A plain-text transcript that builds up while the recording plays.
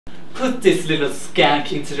put this little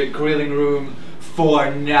skank into the grilling room for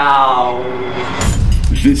now.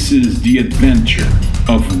 This is the adventure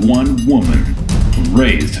of one woman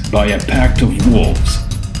raised by a pack of wolves,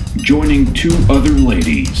 joining two other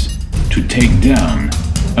ladies to take down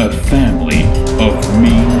a family of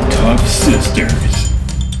mean, tough sisters.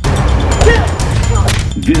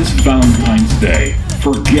 This Valentine's Day,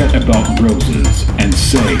 forget about roses and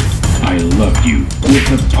say I love you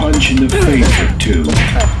with a punch in the face or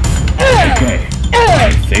two. Okay,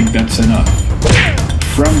 I think that's enough.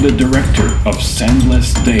 From the director of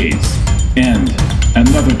Sandless Days and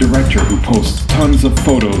another director who posts tons of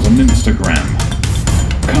photos on Instagram,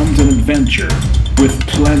 comes an adventure with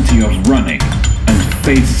plenty of running and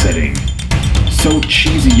face setting. So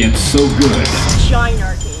cheesy yet so good.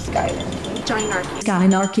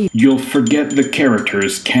 Gynarchy. You'll forget the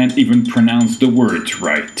characters can't even pronounce the words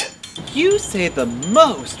right. You say the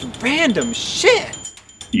most random shit!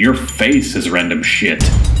 Your face is random shit.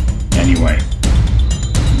 Anyway,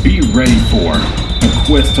 be ready for a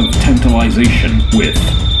quest of tantalization with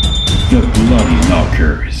the Bloody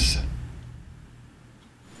Knockers.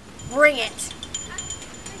 Bring it.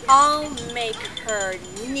 I'll make her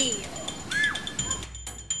kneel.